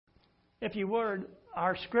If you would,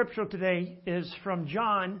 our scripture today is from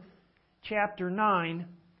John chapter 9,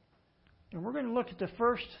 and we're going to look at the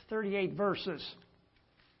first 38 verses.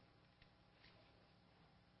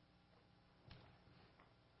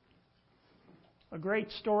 A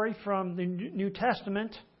great story from the New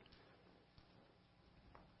Testament,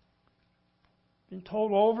 been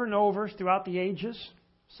told over and over throughout the ages.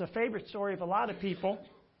 It's a favorite story of a lot of people,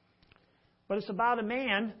 but it's about a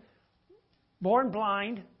man born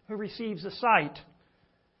blind who receives a sight.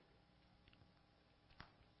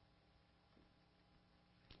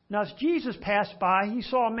 Now, as Jesus passed by, he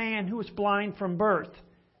saw a man who was blind from birth.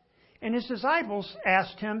 And his disciples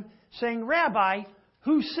asked him, saying, "Rabbi,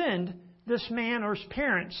 who sinned, this man or his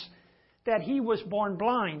parents, that he was born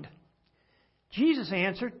blind?" Jesus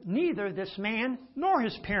answered, "Neither this man nor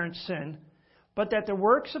his parents sinned, but that the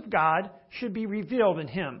works of God should be revealed in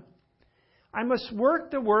him. I must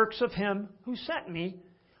work the works of him who sent me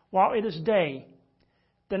while it is day.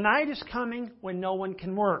 The night is coming when no one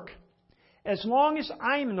can work. As long as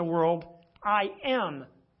I am in the world, I am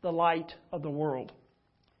the light of the world."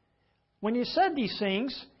 When he said these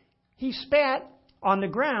things, he spat on the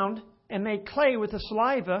ground and made clay with the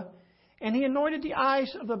saliva, and he anointed the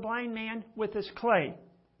eyes of the blind man with this clay.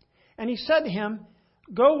 And he said to him,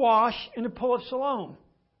 "Go wash in the pool of Siloam."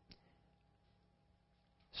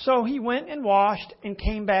 So he went and washed and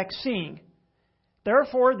came back seeing.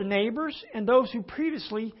 Therefore the neighbors and those who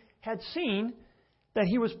previously had seen that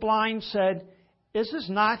he was blind said, "Is this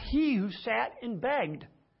not he who sat and begged?"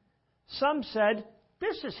 Some said,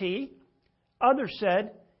 "This is he." Others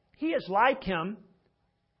said, "He is like him."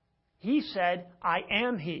 He said, "I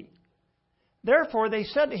am he." Therefore they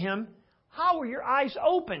said to him, "How were your eyes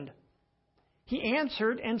opened?" He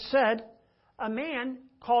answered and said, "A man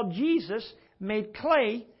called Jesus made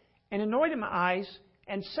clay and anointed my eyes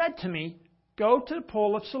and said to me, 'Go to the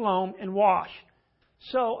pool of Siloam and wash.'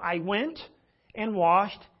 So I went and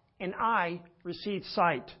washed, and I received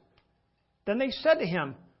sight." Then they said to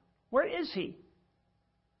him, "Where is he?"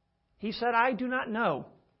 He said, "I do not know."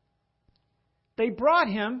 They brought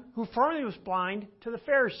him, who formerly was blind, to the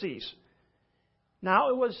Pharisees. Now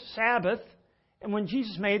it was Sabbath, and when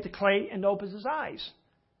Jesus made the clay and opened his eyes.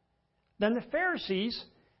 Then the Pharisees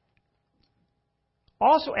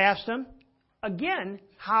also asked him again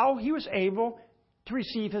how he was able to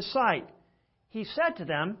receive his sight. He said to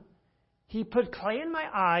them, "He put clay in my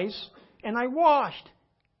eyes, and I washed,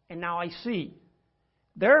 and now I see."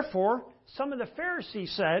 Therefore some of the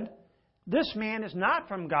Pharisees said, "This man is not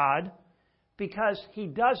from God, because he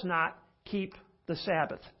does not keep the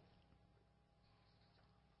Sabbath."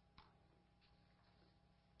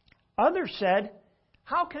 Others said,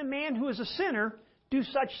 "How can a man who is a sinner do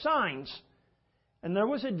such signs?" And there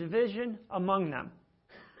was a division among them.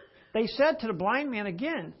 They said to the blind man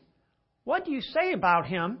again, "What do you say about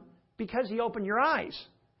him because he opened your eyes?"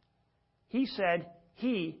 He said,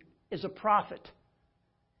 "He is a prophet."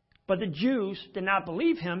 But the Jews did not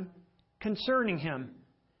believe him concerning him,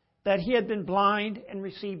 that he had been blind and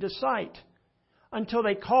received his sight, until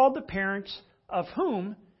they called the parents of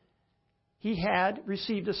whom he had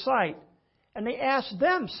received his sight. And they asked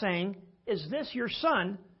them, saying, "Is this your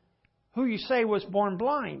son, who you say was born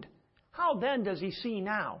blind? How then does he see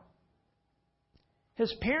now?"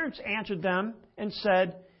 His parents answered them and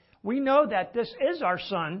said, "We know that this is our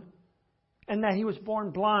son, and that he was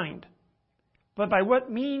born blind. But by what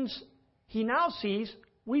means he now sees,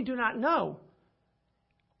 we do not know.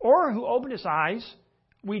 Or who opened his eyes,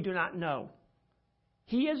 we do not know.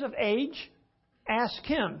 He is of age. Ask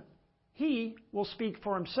him. He will speak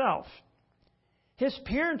for himself." His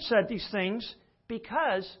parents said these things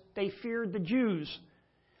because they feared the Jews.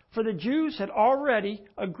 For the Jews had already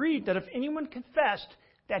agreed that if anyone confessed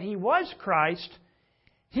that he was Christ,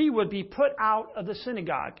 he would be put out of the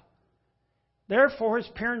synagogue. Therefore his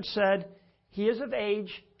parents said, "He is of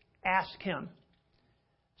age. Ask him."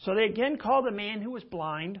 So they again called the man who was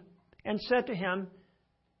blind and said to him,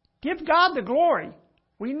 "Give God the glory.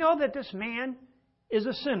 We know that this man is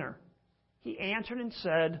a sinner." He answered and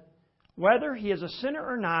said, "Whether he is a sinner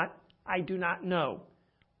or not, I do not know.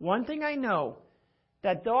 One thing I know,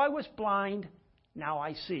 that though I was blind, now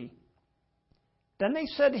I see." Then they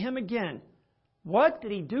said to him again, "What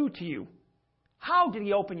did he do to you? How did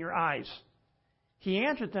he open your eyes?" He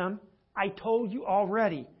answered them, "I told you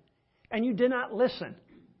already, and you did not listen.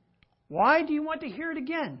 Why do you want to hear it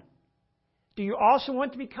again? Do you also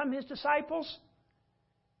want to become his disciples?"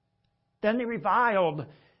 Then they reviled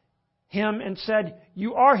him and said,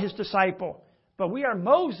 "You are his disciple, but we are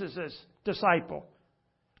Moses' disciple.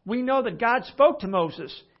 We know that God spoke to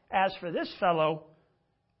Moses. As for this fellow,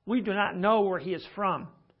 we do not know where he is from."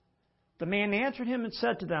 The man answered him and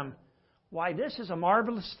said to them, "Why, this is a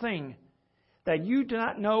marvelous thing, that you do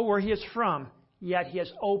not know where he is from, yet he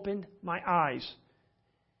has opened my eyes.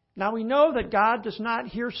 Now we know that God does not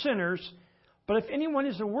hear sinners, but if anyone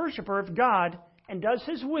is a worshiper of God and does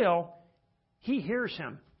his will, he hears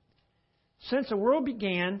him. Since the world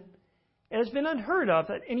began, it has been unheard of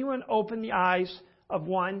that anyone opened the eyes of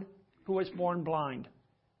one who was born blind.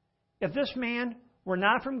 If this man were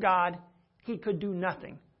not from God, he could do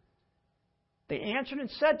nothing." They answered and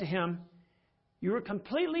said to him, "You were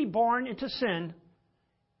completely born into sin,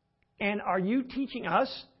 and are you teaching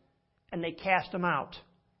us?" And they cast him out.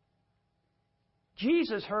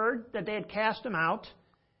 Jesus heard that they had cast him out,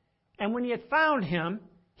 and when he had found him,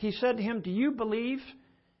 he said to him, "Do you believe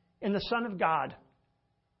in the Son of God?"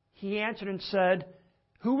 He answered and said,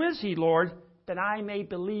 "Who is he, Lord, that I may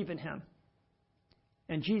believe in him?"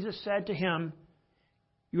 And Jesus said to him,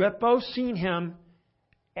 "You have both seen him,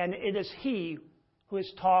 and it is he who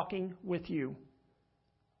is talking with you."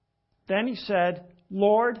 Then he said,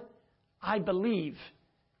 "Lord, I believe."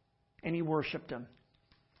 And he worshipped him.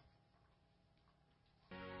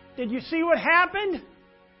 Did you see what happened?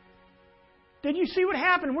 Did you see what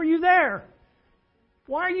happened? Were you there?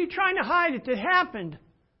 Why are you trying to hide it? It happened.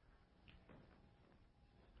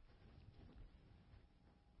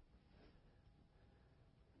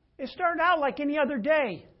 It started out like any other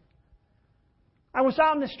day. I was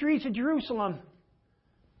out in the streets of Jerusalem,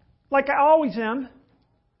 like I always am.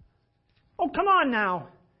 Oh, come on now.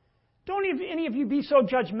 Don't any of you be so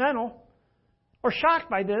judgmental or shocked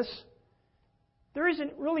by this. There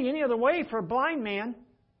isn't really any other way for a blind man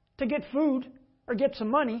to get food or get some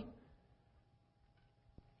money.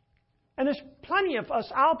 And there's plenty of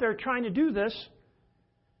us out there trying to do this.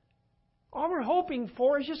 All we're hoping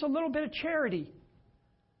for is just a little bit of charity.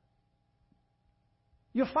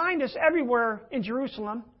 You'll find us everywhere in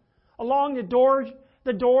Jerusalem, along the doors,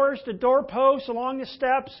 the doorposts, along the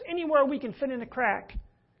steps, anywhere we can fit in a crack.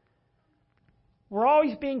 We're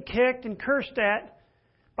always being kicked and cursed at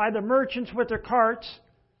by the merchants with their carts.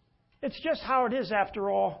 It's just how it is after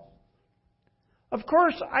all. Of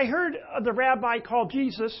course, I heard of the rabbi called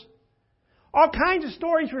Jesus. All kinds of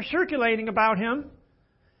stories were circulating about him.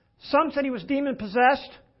 Some said he was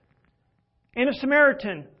demon-possessed and a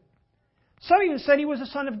Samaritan. Some even said he was the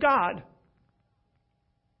Son of God.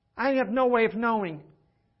 I have no way of knowing.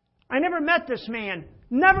 I never met this man.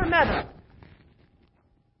 Never met him.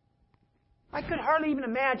 I could hardly even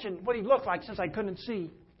imagine what he looked like since I couldn't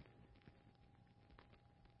see.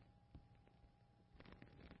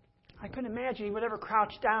 I couldn't imagine he would ever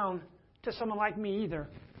crouch down to someone like me either.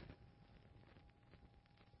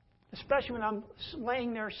 Especially when I'm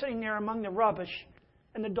sitting there among the rubbish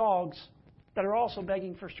and the dogs that are also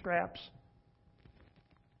begging for scraps.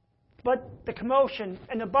 But the commotion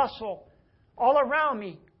and the bustle all around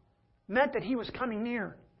me meant that he was coming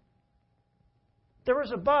near. There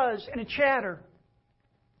was a buzz and a chatter.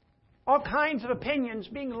 All kinds of opinions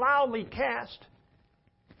being loudly cast.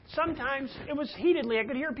 Sometimes it was heatedly. I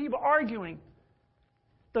could hear people arguing.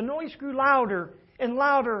 The noise grew louder and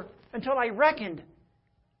louder until I reckoned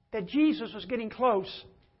that Jesus was getting close.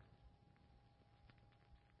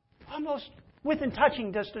 Almost within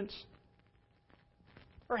touching distance.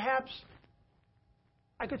 Perhaps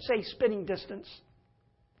I could say spitting distance.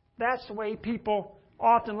 That's the way people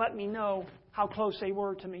often let me know how close they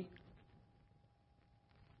were to me.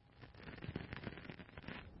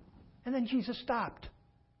 And then Jesus stopped.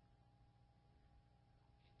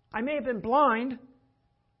 I may have been blind,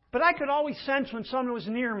 but I could always sense when someone was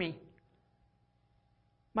near me.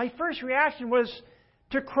 My first reaction was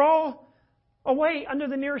to crawl away under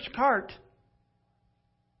the nearest cart.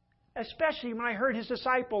 Especially when I heard his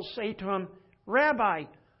disciples say to him, "Rabbi,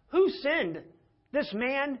 who sinned, this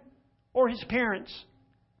man or his parents,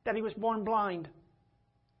 that he was born blind?"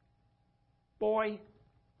 Boy,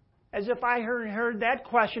 as if I heard that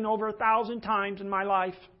question over 1,000 times in my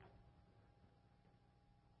life.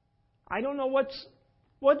 I don't know what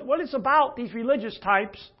it's about, these religious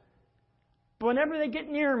types, but whenever they get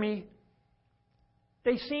near me,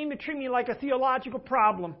 they seem to treat me like a theological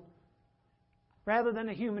problem rather than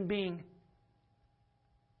a human being.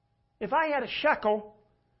 If I had a shekel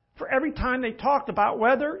for every time they talked about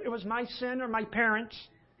whether it was my sin or my parents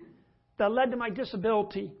that led to my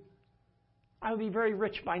disability, I would be very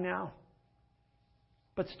rich by now,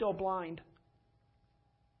 but still blind.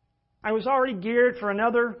 I was already geared for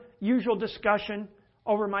another usual discussion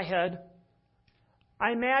over my head.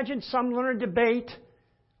 I imagined some learned debate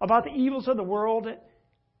about the evils of the world,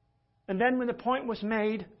 and then when the point was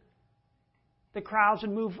made, the crowds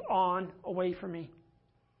would move on away from me.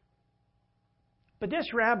 But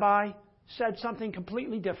this rabbi said something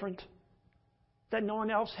completely different that no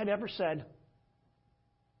one else had ever said.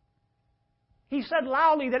 He said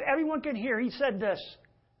loudly that everyone could hear. He said this: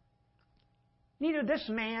 "Neither this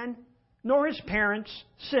man nor his parents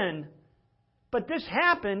sinned, but this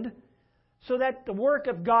happened so that the work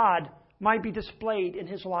of God might be displayed in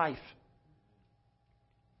his life."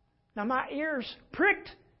 Now my ears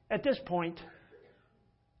pricked at this point.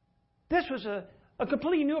 This was a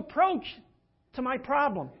completely new approach to my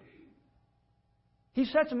problem. He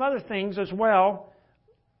said some other things as well,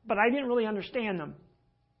 but I didn't really understand them.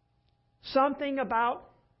 Something about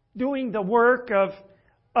doing the work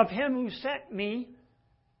of Him who sent me.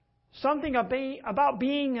 Something about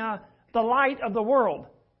being the light of the world.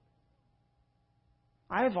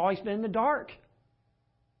 I have always been in the dark.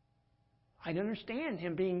 I didn't understand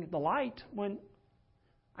Him being the light when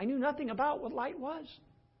I knew nothing about what light was.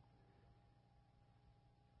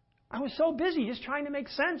 I was so busy just trying to make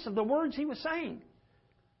sense of the words He was saying.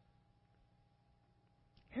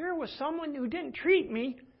 Here was someone who didn't treat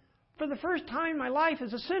me for the first time in my life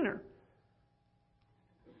as a sinner,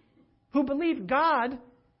 who believed God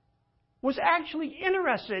was actually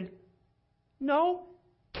interested,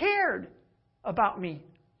 cared about me.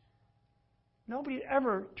 Nobody had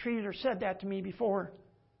ever treated or said that to me before.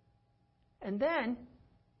 And then,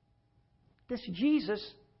 this Jesus,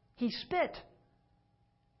 He spit.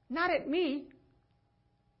 Not at me,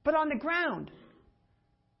 but on the ground.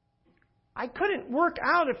 I couldn't work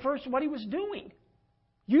out at first what He was doing.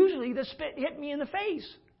 Usually the spit hit me in the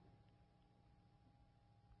face.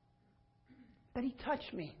 But He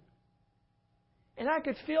touched me. And I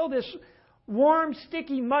could feel this warm,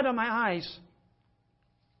 sticky mud on my eyes.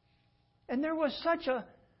 And there was such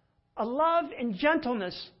a love and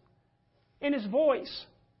gentleness in His voice.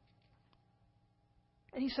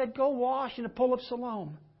 And He said, "Go wash in the pool of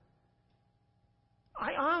Siloam."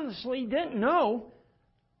 I honestly didn't know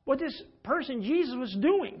what this person, Jesus, was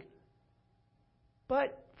doing.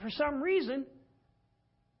 But for some reason,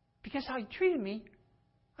 because how He treated me,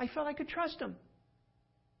 I felt I could trust Him.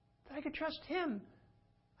 That I could trust Him.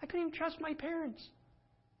 I couldn't even trust my parents.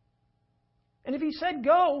 And if He said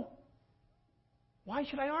go, why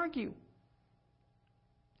should I argue?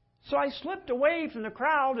 So I slipped away from the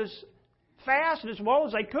crowd as fast and as well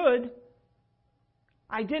as I could.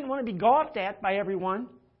 I didn't want to be gawked at by everyone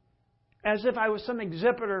as if I was some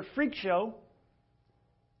exhibit or freak show.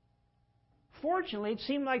 Fortunately, it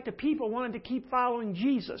seemed like the people wanted to keep following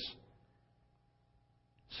Jesus.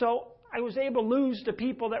 So I was able to lose the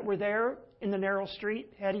people that were there in the narrow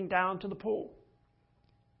street heading down to the pool.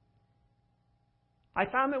 I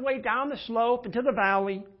found my way down the slope into the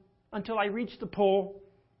valley until I reached the pool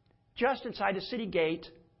just inside the city gate,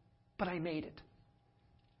 but I made it.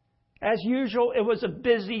 As usual, it was a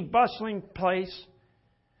busy, bustling place,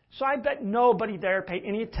 so I bet nobody there paid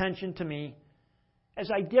any attention to me as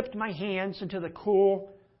I dipped my hands into the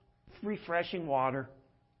cool, refreshing water.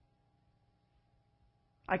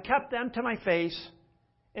 I kept them to my face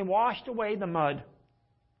and washed away the mud.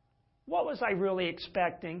 What was I really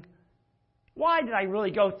expecting? Why did I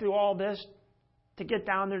really go through all this to get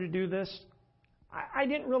down there to do this? I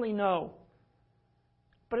didn't really know.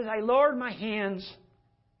 But as I lowered my hands,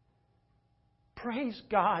 praise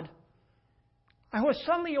God, I was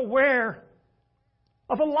suddenly aware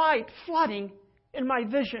of a light flooding in my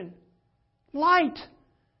vision. Light.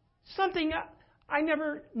 Something I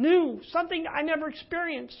never knew. Something I never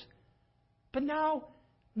experienced. But now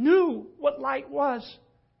knew what light was.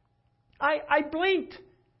 I blinked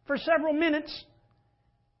for several minutes.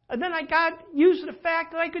 And then I got used to the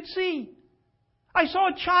fact that I could see. I saw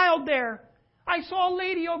a child there. I saw a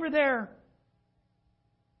lady over there.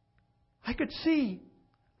 I could see.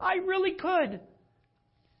 I really could.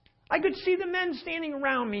 I could see the men standing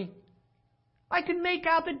around me. I could make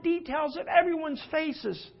out the details of everyone's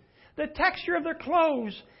faces, the texture of their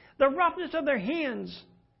clothes, the roughness of their hands,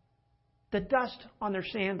 the dust on their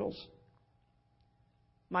sandals.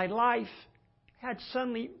 My life had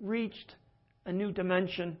suddenly reached a new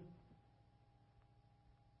dimension.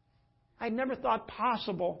 I'd never thought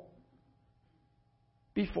possible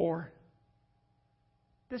before.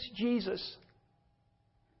 This Jesus,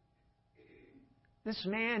 this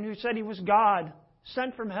man who said He was God,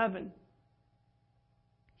 sent from heaven,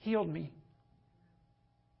 healed me.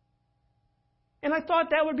 And I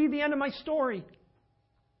thought that would be the end of my story.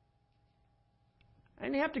 I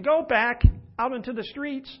didn't have to go back out into the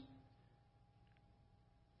streets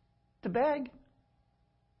to beg.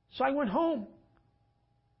 So I went home.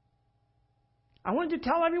 I wanted to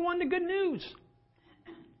tell everyone the good news.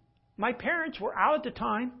 My parents were out at the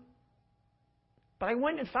time, but I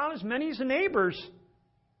went and found as many as the neighbors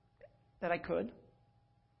that I could.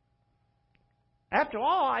 After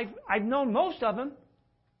all, I've known most of them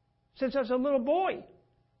since I was a little boy.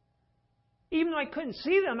 Even though I couldn't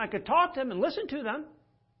see them, I could talk to them and listen to them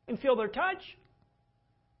and feel their touch.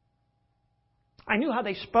 I knew how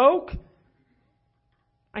they spoke.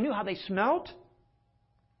 I knew how they smelt.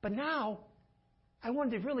 But now, I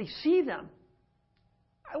wanted to really see them.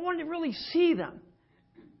 I wanted to really see them.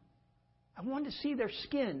 I wanted to see their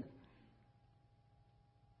skin.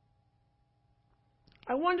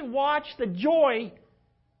 I wanted to watch the joy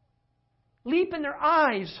leap in their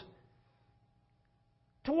eyes,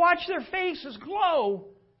 to watch their faces glow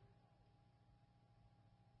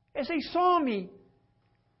as they saw me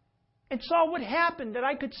and saw what happened that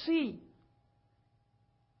I could see.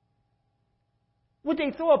 Would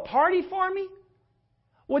they throw a party for me?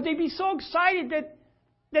 Would they be so excited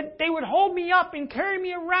that they would hold me up and carry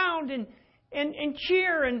me around and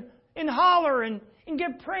cheer and holler and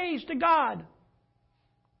give praise to God?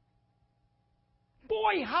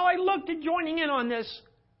 Boy, how I looked at joining in on this.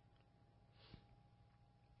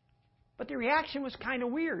 But the reaction was kind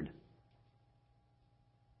of weird.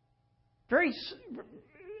 Very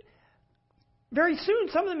soon,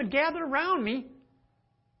 some of them had gathered around me.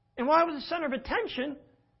 And while I was the center of attention,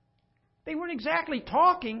 they weren't exactly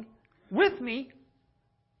talking with me,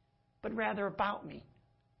 but rather about me.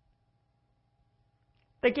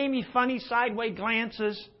 They gave me funny sideways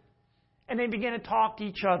glances, and they began to talk to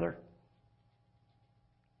each other.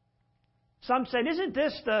 Some said, "Isn't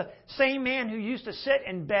this the same man who used to sit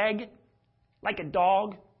and beg like a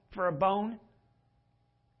dog for a bone?"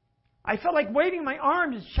 I felt like waving my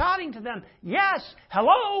arms and shouting to them, "Yes,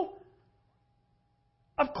 hello!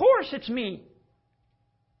 Of course it's me."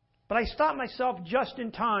 But I stopped myself just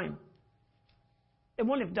in time. It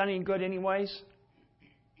wouldn't have done any good anyways.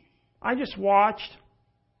 I just watched.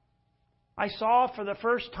 I saw for the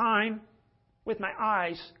first time with my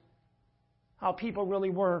eyes how people really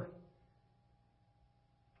were.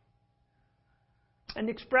 An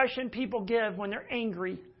expression people give when they're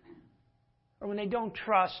angry or when they don't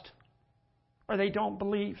trust or they don't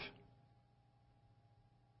believe.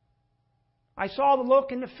 I saw the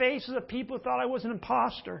look in the faces of people who thought I was an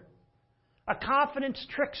imposter, a confidence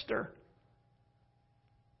trickster.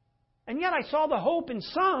 And yet I saw the hope in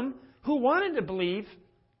some who wanted to believe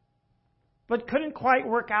but couldn't quite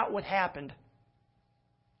work out what happened.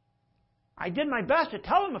 I did my best to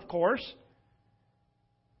tell them, of course.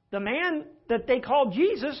 The man that they called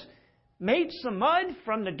Jesus made some mud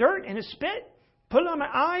from the dirt and his spit, put it on my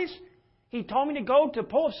eyes. He told me to go to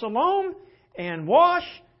Pool of Siloam and wash.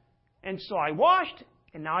 And so I washed,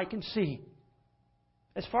 and now I can see.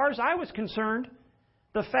 As far as I was concerned,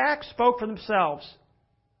 the facts spoke for themselves,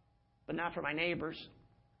 but not for my neighbors.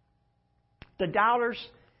 The doubters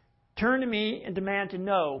turned to me and demanded to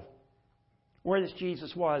know where this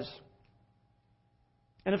Jesus was.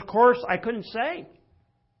 And of course, I couldn't say.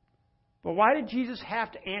 But why did Jesus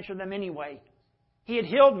have to answer them anyway? He had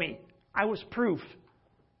healed me. I was proof.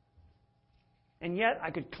 And yet,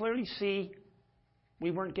 I could clearly see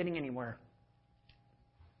we weren't getting anywhere.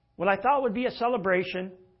 What I thought would be a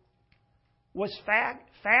celebration was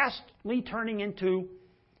fastly turning into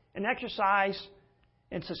an exercise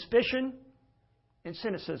in suspicion and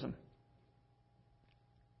cynicism.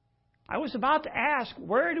 I was about to ask,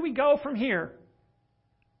 where do we go from here?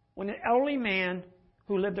 When an elderly man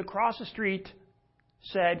who lived across the street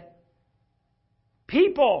said,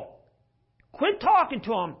 "People, quit talking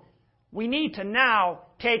to him. We need to now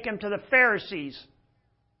take him to the Pharisees."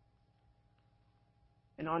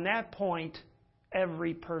 And on that point,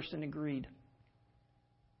 every person agreed.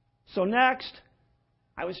 So next,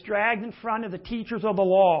 I was dragged in front of the teachers of the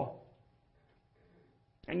law.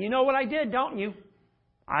 And you know what I did, don't you?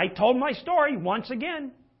 I told my story once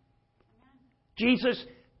again. Jesus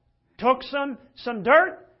took some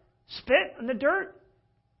dirt, spit in the dirt,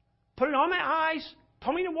 put it on my eyes,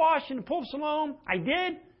 told me to wash in the Pool of Siloam. I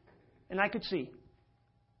did, and I could see.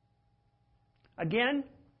 Again,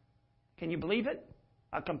 can you believe it?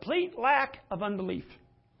 A complete lack of unbelief.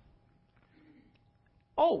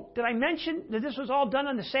 Oh, did I mention that this was all done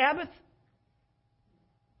on the Sabbath?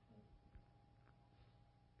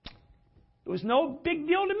 It was no big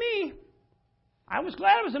deal to me. I was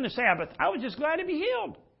glad it was on the Sabbath. I was just glad to be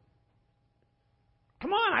healed.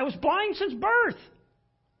 Come on, I was blind since birth.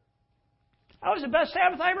 That was the best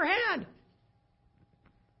Sabbath I ever had.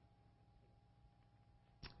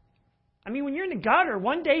 I mean, when you're in the gutter,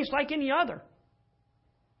 one day is like any other.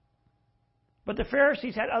 But the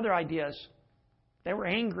Pharisees had other ideas. They were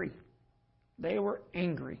angry. They were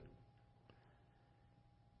angry.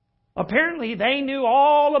 Apparently, they knew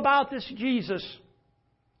all about this Jesus.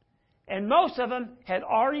 And most of them had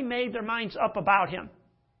already made their minds up about him.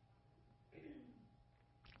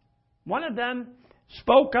 One of them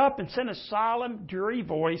spoke up and said in a solemn, dreary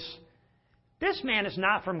voice, "This man is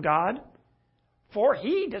not from God, for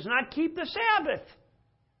he does not keep the Sabbath.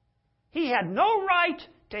 He had no right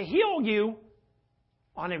to heal you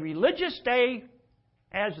on a religious day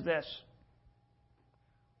as this."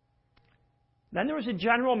 Then there was a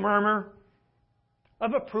general murmur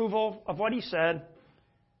of approval of what he said,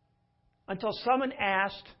 until someone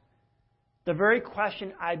asked the very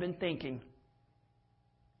question I've been thinking.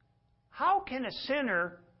 How can a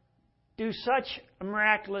sinner do such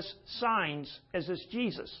miraculous signs as this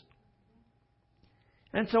Jesus?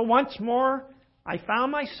 And so once more, I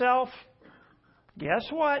found myself, guess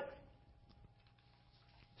what?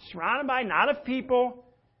 Surrounded by not of people,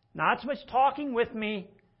 not so much talking with me,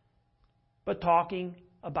 but talking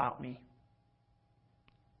about me.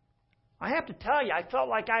 I have to tell you, I felt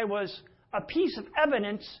like I was a piece of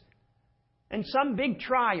evidence in some big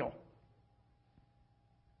trial.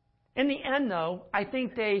 In the end, though, I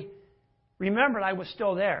think they remembered I was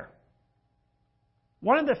still there.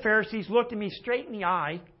 One of the Pharisees looked at me straight in the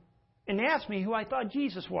eye and asked me who I thought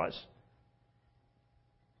Jesus was.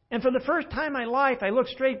 And for the first time in my life, I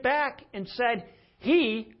looked straight back and said,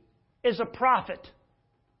 "He is a prophet."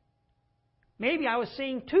 Maybe I was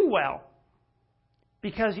seeing too well,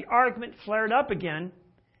 because the argument flared up again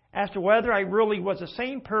as to whether I really was the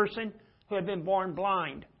same person who had been born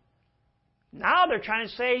blind. Now they're trying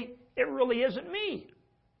to say it really isn't me,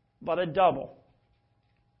 but a double.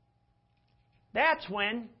 That's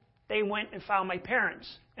when they went and found my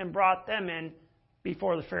parents and brought them in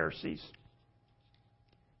before the Pharisees.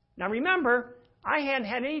 Now remember, I hadn't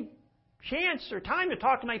had any chance or time to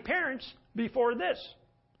talk to my parents before this.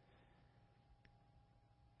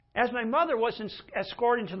 As my mother was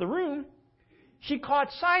escorted into the room, she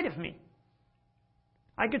caught sight of me.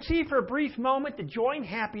 I could see for a brief moment the joy and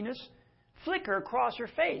happiness flicker across her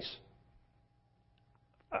face.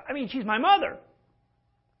 I mean, she's my mother.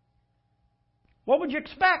 What would you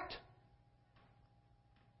expect?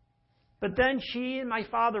 But then she and my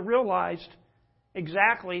father realized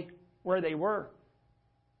exactly where they were.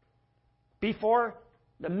 Before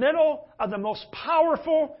the middle of the most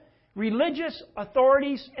powerful religious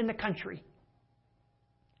authorities in the country.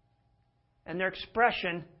 And their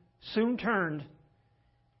expression soon turned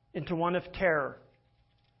into one of terror.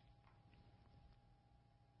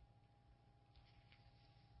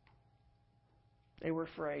 They were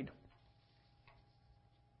afraid.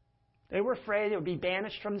 They were afraid they would be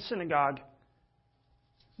banished from the synagogue,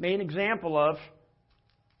 made an example of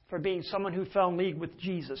for being someone who fell in league with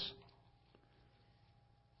Jesus.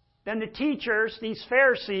 Then the teachers, these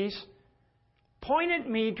Pharisees, pointed at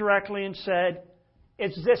me directly and said,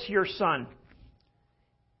 "Is this your son?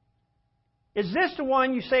 Is this the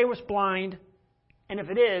one you say was blind? And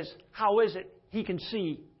if it is, how is it he can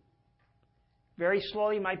see?" Very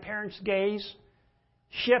slowly, my parents' gaze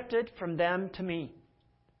shifted from them to me.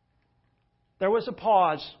 There was a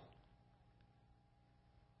pause.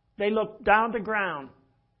 They looked down at the ground.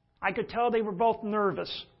 I could tell they were both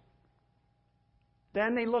nervous.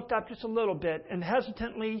 Then they looked up just a little bit, and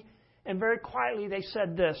hesitantly and very quietly they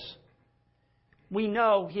said this: "We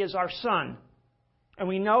know he is our son, and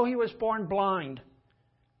we know he was born blind.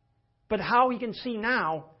 But how he can see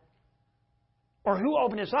now, or who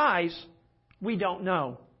opened his eyes, we don't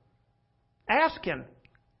know. Ask him.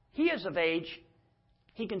 He is of age.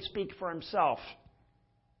 He can speak for himself."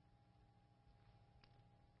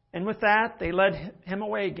 And with that, they led him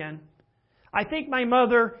away again. I think my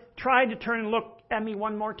mother tried to turn and look at me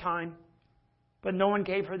one more time, but no one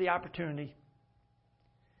gave her the opportunity.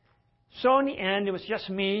 So in the end, it was just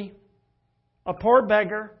me, a poor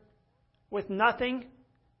beggar, with nothing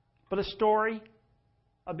but a story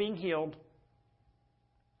of being healed.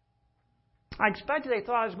 I expected they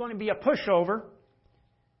thought I was going to be a pushover.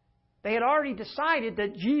 They had already decided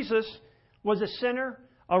that Jesus was a sinner,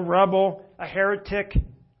 a rebel, a heretic,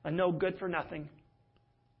 a no good for nothing.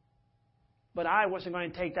 But I wasn't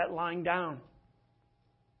going to take that lying down.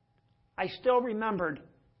 I still remembered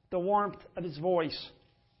the warmth of his voice.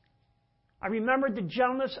 I remembered the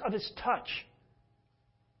gentleness of his touch.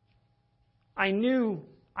 I knew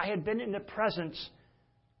I had been in the presence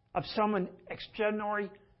of someone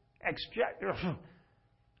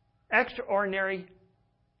extraordinary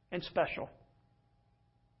and special.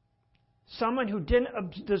 Someone who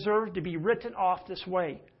didn't deserve to be written off this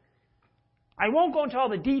way. I won't go into all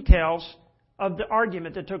the details of the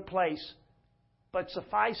argument that took place, but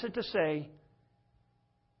suffice it to say,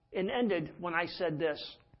 it ended when I said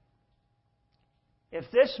this: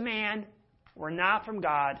 "If this man were not from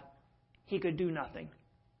God, he could do nothing.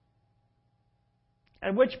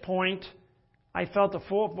 At which point, I felt the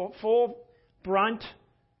full brunt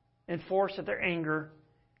and force of their anger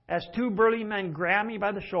as two burly men grabbed me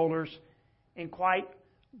by the shoulders and quite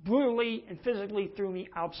brutally and physically threw me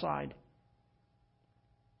outside.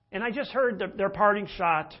 And I just heard their parting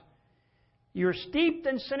shot. You're steeped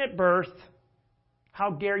in sin at birth. How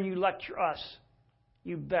dare you lecture us,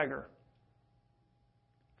 you beggar?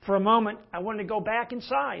 For a moment, I wanted to go back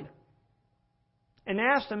inside and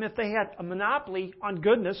ask them if they had a monopoly on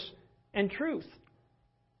goodness and truth.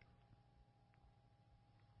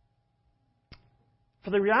 For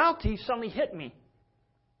the reality suddenly hit me.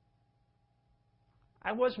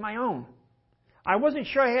 I was my own. I wasn't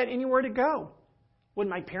sure I had anywhere to go. Would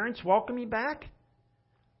my parents welcome me back?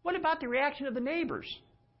 What about the reaction of the neighbors?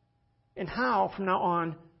 And how, from now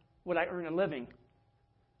on, would I earn a living?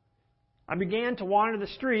 I began to wander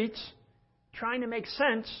the streets, trying to make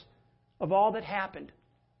sense of all that happened.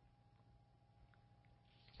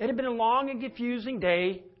 It had been a long and confusing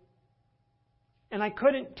day, and I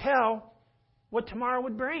couldn't tell what tomorrow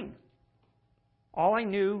would bring. All I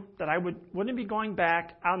knew that I wouldn't be going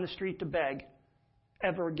back out on the street to beg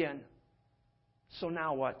ever again. So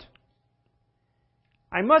now what?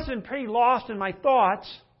 I must have been pretty lost in my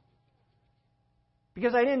thoughts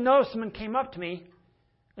because I didn't know someone came up to me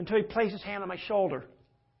until he placed his hand on my shoulder.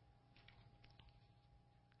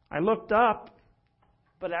 I looked up,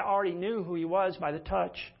 but I already knew who he was by the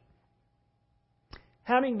touch.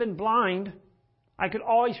 Having been blind, I could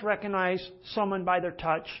always recognize someone by their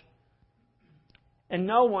touch. And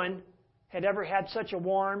no one had ever had such a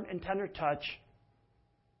warm and tender touch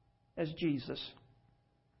as Jesus.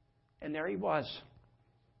 And there he was,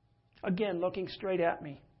 again looking straight at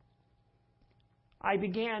me. I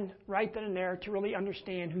began right then and there to really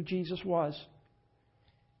understand who Jesus was.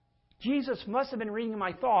 Jesus must have been reading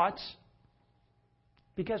my thoughts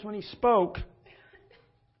because when he spoke,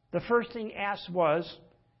 the first thing he asked was,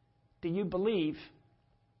 do you believe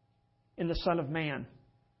in the Son of Man?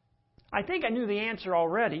 I think I knew the answer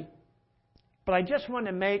already, but I just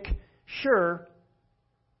wanted to make sure,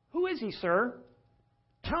 who is he, sir?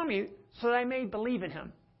 Tell me so that I may believe in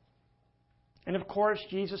him. And of course,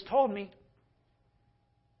 Jesus told me.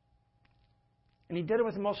 And he did it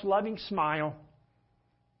with the most loving smile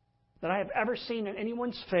that I have ever seen in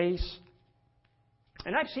anyone's face.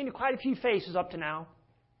 And I've seen quite a few faces up to now.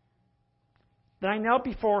 Then I knelt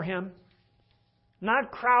before him,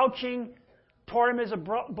 not crouching toward him as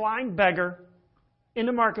a blind beggar in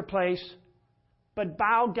the marketplace, but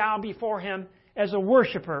bowed down before him as a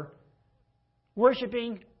worshiper,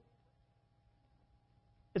 worshiping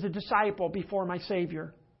as a disciple before my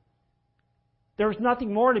Savior. There was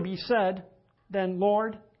nothing more to be said than,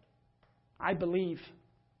 Lord, I believe.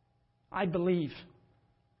 I believe.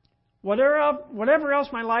 Whatever else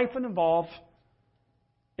my life would involve,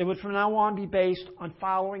 it would from now on be based on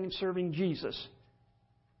following and serving Jesus.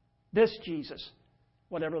 This Jesus,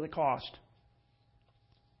 whatever the cost.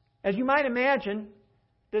 As you might imagine,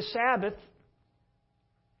 this Sabbath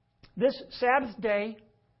day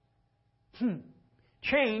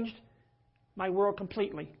changed my world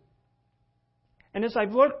completely. And as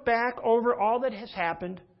I've looked back over all that has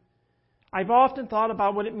happened, I've often thought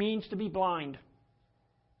about what it means to be blind.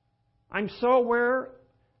 I'm so aware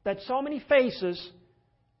that so many faces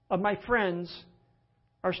of my friends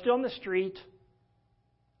are still in the street.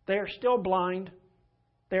 They are still blind.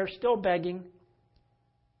 They are still begging.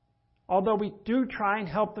 Although we do try and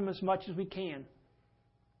help them as much as we can.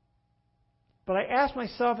 But I ask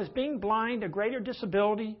myself, is being blind a greater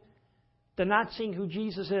disability than not seeing who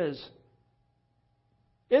Jesus is?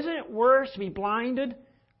 Isn't it worse to be blinded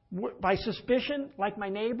by suspicion like my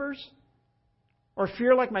neighbors? Or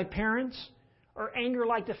fear like my parents? Or anger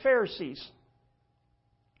like the Pharisees?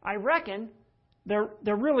 I reckon they're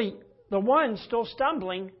really the ones still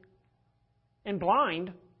stumbling and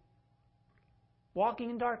blind, walking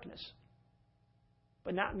in darkness.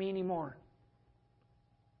 But not me anymore.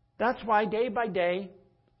 That's why day by day,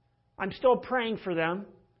 I'm still praying for them,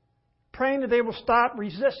 praying that they will stop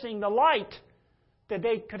resisting the light that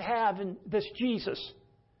they could have in this Jesus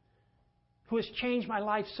who has changed my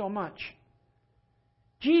life so much.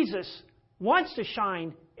 Jesus wants to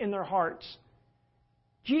shine in their hearts.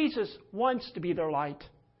 Jesus wants to be their light.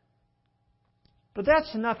 But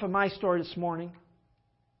that's enough of my story this morning.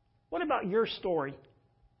 What about your story?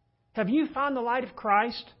 Have you found the light of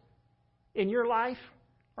Christ in your life?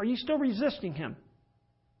 Are you still resisting Him?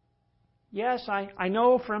 Yes, I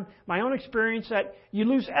know from my own experience that you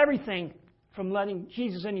lose everything from letting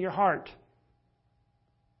Jesus into your heart.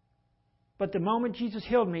 But the moment Jesus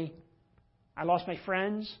healed me, I lost my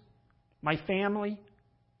friends, my family,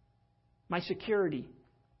 my security.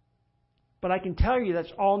 But I can tell you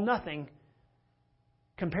that's all nothing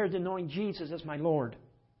compared to knowing Jesus as my Lord.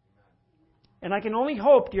 And I can only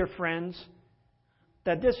hope, dear friends,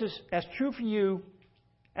 that this is as true for you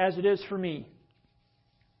as it is for me.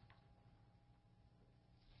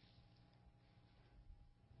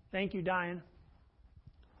 Thank you, Diane.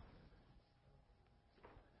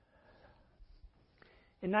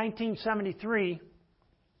 In 1973,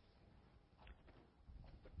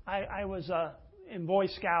 I was in Boy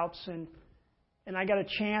Scouts, and I got a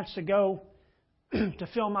chance to go to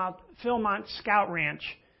Philmont Scout Ranch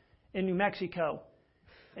in New Mexico.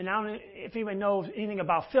 And I don't know if anyone knows anything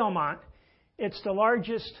about Philmont. It's the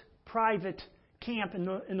largest private camp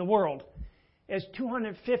in the world. It's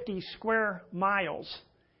 250 square miles.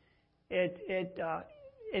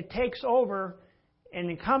 It takes over and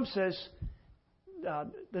encompasses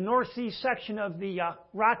the northeast section of the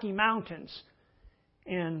Rocky Mountains.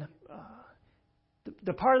 And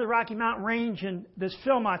the part of the Rocky Mountain Range in this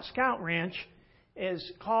Philmont Scout Ranch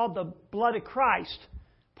is called the Blood of Christ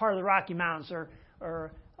part of the Rocky Mountains,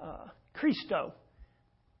 or Cristo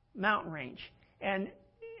mountain range. And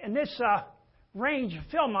this range of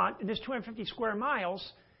Philmont, in this 250 square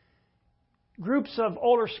miles, groups of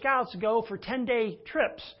older scouts go for 10-day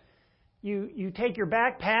trips. You take your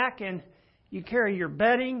backpack and you carry your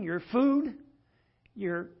bedding, your food,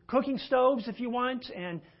 your cooking stoves if you want,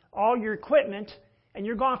 and all your equipment, and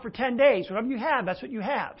you're gone for 10 days. Whatever you have, that's what you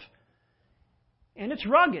have. And it's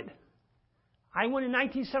rugged. I went in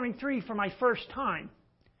 1973 for my first time,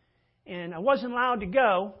 and I wasn't allowed to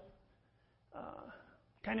go.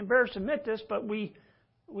 Kind of embarrassed to admit this, but we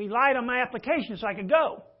lied on my application so I could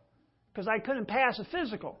go, because I couldn't pass a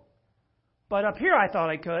physical. But up here I thought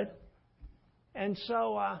I could. And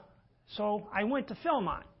so I went to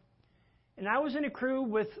Philmont. And I was in a crew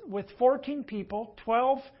with 14 people,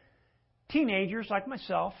 12 teenagers like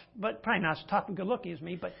myself, but probably not as tough and good looking as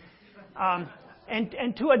me, but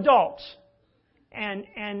and 2 adults. And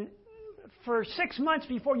for 6 months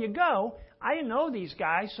before you go, I didn't know these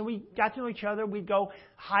guys, so we got to know each other. We'd go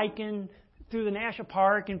hiking through the national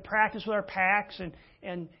park and practice with our packs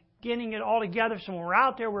and getting it all together. So when we're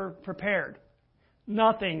out there, we're prepared.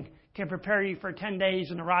 Nothing can prepare you for 10 days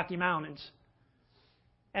in the Rocky Mountains.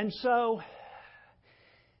 And so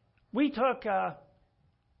we took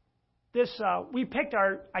we picked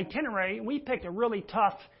our itinerary, and we picked a really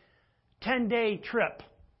tough 10-day trip,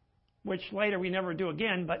 which later we never do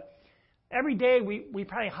again. But every day we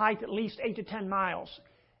probably hiked at least 8 to 10 miles.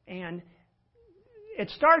 And it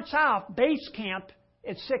starts out, base camp,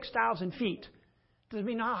 at 6,000 feet. Does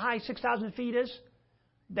it know how high 6,000 feet is?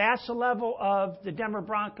 That's the level of the Denver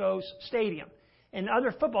Broncos stadium. And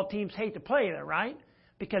other football teams hate to play there, right?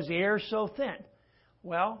 Because the air is so thin.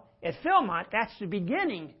 Well, at Philmont, that's the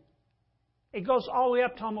beginning. It goes all the way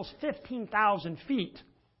up to almost 15,000 feet.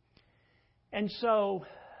 And so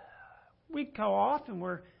we go off and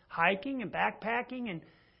we're hiking and backpacking.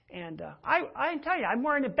 And I tell you, I'm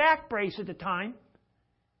wearing a back brace at the time.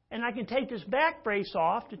 And I can take this back brace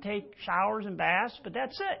off to take showers and baths, but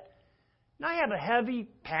that's it. Now I have a heavy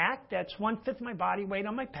pack that's 1/5 of my body weight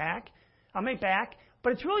on my back,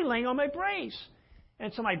 but it's really laying on my brace.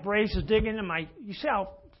 And so my brace is digging in my, you see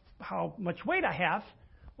how much weight I have.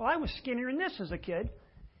 Well, I was skinnier than this as a kid.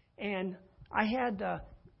 And I had,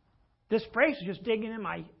 this brace was just digging in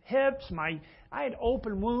my hips, I had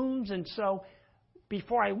open wounds. And so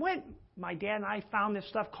before I went, my dad and I found this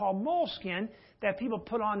stuff called moleskin that people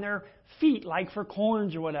put on their feet, like for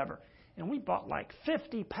corns or whatever. And we bought like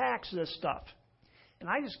 50 packs of this stuff. And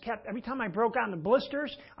I just kept, every time I broke out in the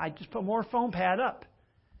blisters, I just put more foam pad up.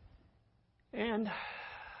 And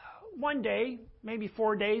one day, maybe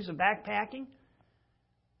 4 days of backpacking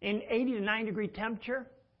in 80 to 90 degree temperature,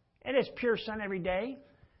 and it's pure sun every day.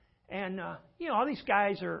 And, all these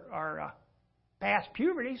guys are past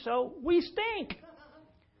puberty, so we stink.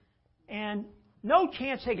 And no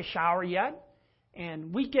chance to take a shower yet.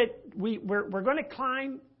 And we're going to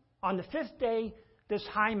climb on the 5th day this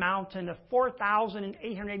high mountain of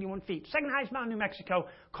 4,881 feet. Second highest mountain in New Mexico,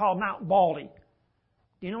 called Mount Baldy.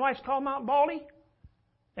 Do you know why it's called Mount Baldy?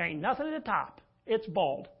 There ain't nothing at the top. It's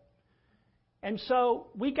bald. And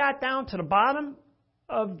so we got down to the bottom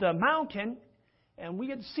of the mountain, and we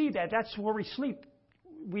could see that. That's where we sleep.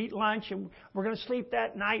 We eat lunch, and we're going to sleep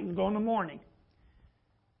that night and go in the morning.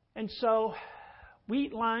 And so we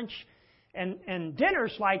eat lunch, and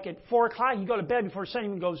dinner's like at 4 o'clock. You go to bed before the sun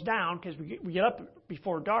even goes down, because we get up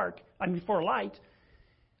before before light.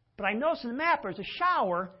 But I noticed in the map there's a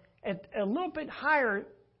shower at a little bit higher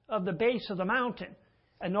of the base of the mountain,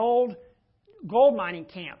 an old gold mining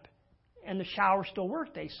camp. and the shower still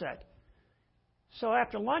worked, they said. So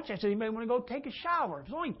after lunch, I said, anybody want to go take a shower? It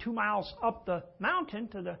was only 2 miles up the mountain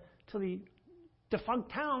to the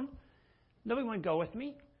defunct town. Nobody wanted to go with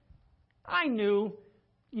me. I knew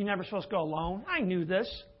you're never supposed to go alone. I knew this.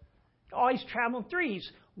 Always travel in threes.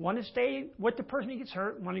 One to stay with the person who gets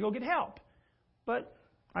hurt, one to go get help. But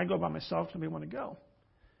I go by myself, nobody want to go.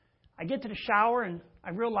 I get to the shower and I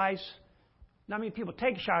realize not many people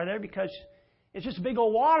take a shower there because it's just a big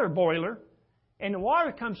old water boiler. And the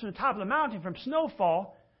water comes from the top of the mountain from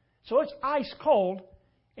snowfall. So it's ice cold.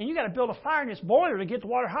 And you got to build a fire in this boiler to get the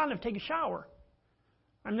water hot enough to take a shower.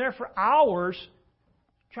 I'm there for hours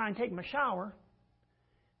trying to take my shower.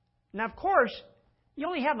 Now, of course, you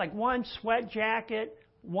only have like one sweat jacket,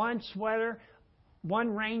 one sweater,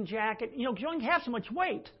 one rain jacket. You know, 'cause you only have so much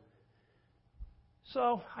weight.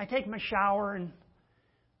 So I take my shower and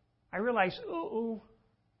I realize,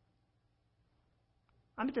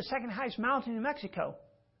 I'm at the second highest mountain in Mexico.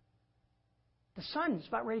 The sun's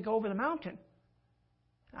about ready to go over the mountain.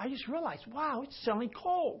 I just realized, wow, it's suddenly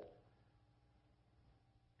cold.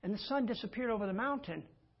 And the sun disappeared over the mountain.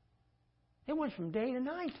 It went from day to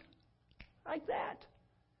night. Like that.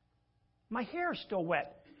 My hair is still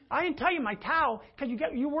wet. I didn't tell you my towel, because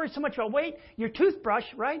you worry so much about weight. Your toothbrush,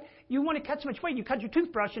 right? You want to cut so much weight, you cut your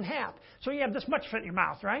toothbrush in half. So you have this much fit in your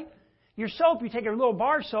mouth, right? Your soap, you take a little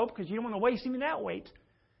bar soap, because you don't want to waste even that weight.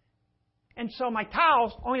 And so my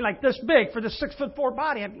towel's only like this big for this 6'4"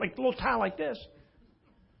 body. I have like a little towel like this.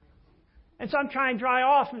 And so I'm trying to dry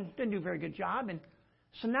off and didn't do a very good job. And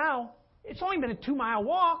so now it's only been a 2-mile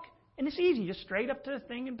walk, and it's easy, just straight up to the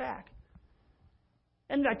thing and back.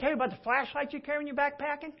 And I tell you about the flashlight you carry when you're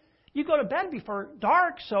backpacking? You go to bed before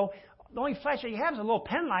dark, so the only flashlight you have is a little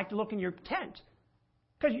pen light to look in your tent.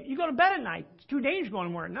 Because you go to bed at night. It's too dangerous going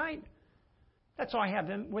anywhere at night. That's all I have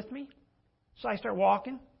them with me. So I start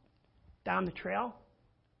walking down the trail.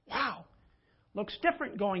 Wow. Looks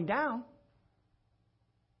different going down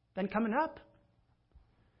than coming up.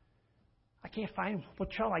 I can't find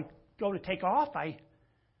what trail I go to take off. I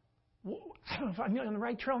don't know if I'm on the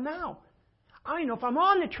right trail now. I don't even know if I'm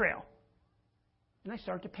on the trail. And I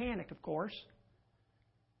start to panic, of course.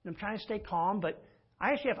 And I'm trying to stay calm, but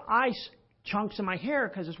I actually have ice chunks in my hair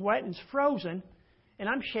because it's wet and it's frozen. And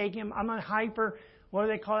I'm shaking. I'm on hyper, what do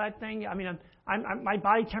they call that thing? I mean, my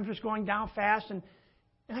body temperature's going down fast. And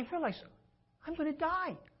I realized I'm going to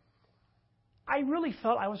die. I really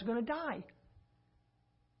felt I was going to die.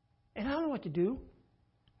 And I don't know what to do.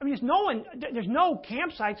 I mean, there's no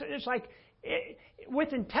campsites. It's like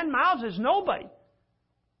within 10 miles, there's nobody.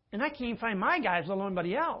 And I can't even find my guys, let alone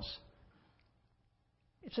anybody else.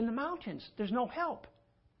 It's in the mountains. There's no help.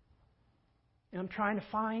 And I'm trying to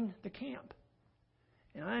find the camp.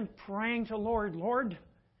 And I'm praying to the Lord, Lord,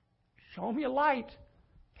 show me a light.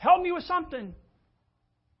 Help me with something.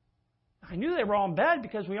 I knew they were all in bed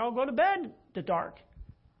because we all go to bed at the dark.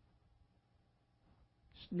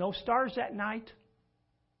 No stars that night.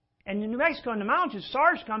 And in New Mexico, in the mountains,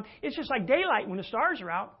 stars come. It's just like daylight when the stars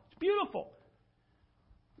are out. It's beautiful.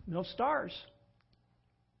 No stars.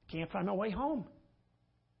 Can't find my way home.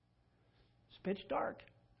 It's pitch dark.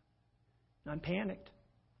 And I'm panicked.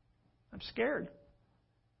 I'm scared.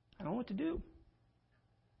 I don't know what to do.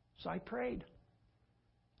 So I prayed.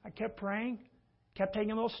 I kept praying, kept taking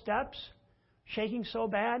little steps, shaking so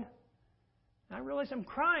bad. And I realized I'm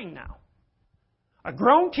crying now. A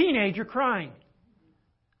grown teenager crying.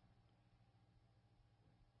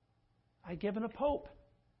 I'd given up hope.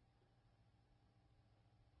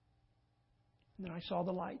 And then I saw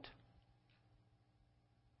the light.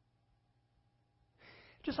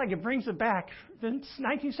 Just like it brings it back. It's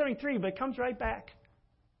 1973, but it comes right back.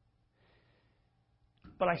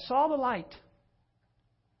 But I saw the light.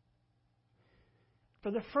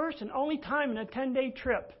 For the first and only time in a 10-day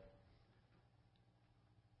trip,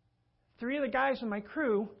 3 of the guys in my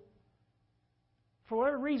crew, for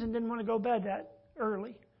whatever reason, didn't want to go to bed that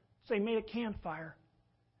early. So they made a campfire.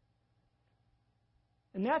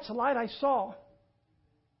 And that's the light I saw.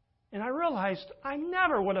 And I realized I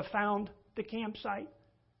never would have found the campsite.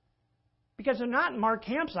 Because they're not marked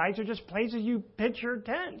campsites, they're just places you pitch your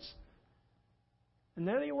tents. And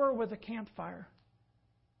there they were with a campfire.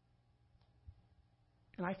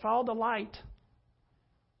 And I followed the light.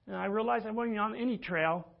 And I realized I wasn't on any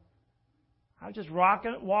trail. I was just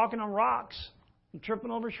walking on rocks and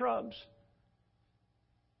tripping over shrubs.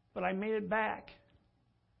 But I made it back.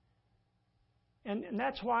 And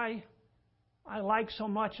that's why I like so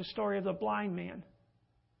much the story of the blind man.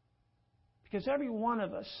 Because every one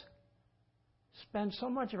of us spends so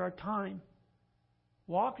much of our time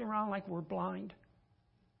walking around like we're blind.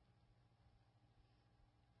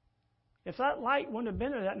 If that light wouldn't have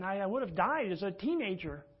been there that night, I would have died as a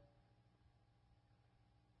teenager.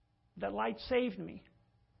 That light saved me.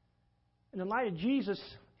 And the light of Jesus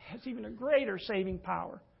has even a greater saving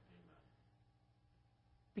power.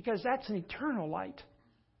 Because that's an eternal light.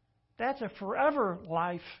 That's a forever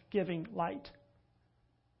life-giving light.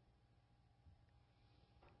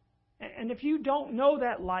 And if you don't know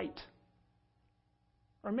that light,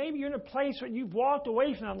 or maybe you're in a place where you've walked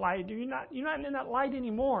away from that light, you're not in that light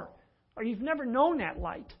anymore, or you've never known that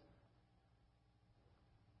light,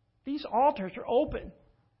 these altars are open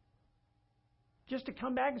just to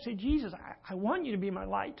come back and say, Jesus, I want you to be my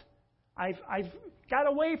light. I've got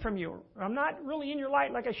away from you. I'm not really in your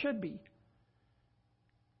light like I should be.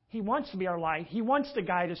 He wants to be our light. He wants to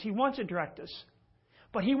guide us. He wants to direct us.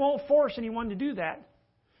 But He won't force anyone to do that.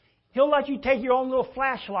 He'll let you take your own little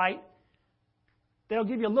flashlight. They'll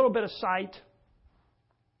give you a little bit of sight.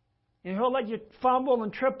 And He'll let you fumble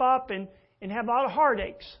and trip up and have a lot of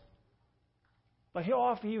heartaches. But He'll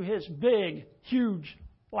offer you His big, huge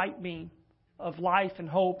light beam of life and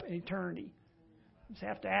hope and eternity. You just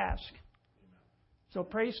have to ask. So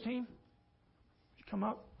praise team, come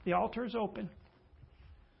up. The altar is open.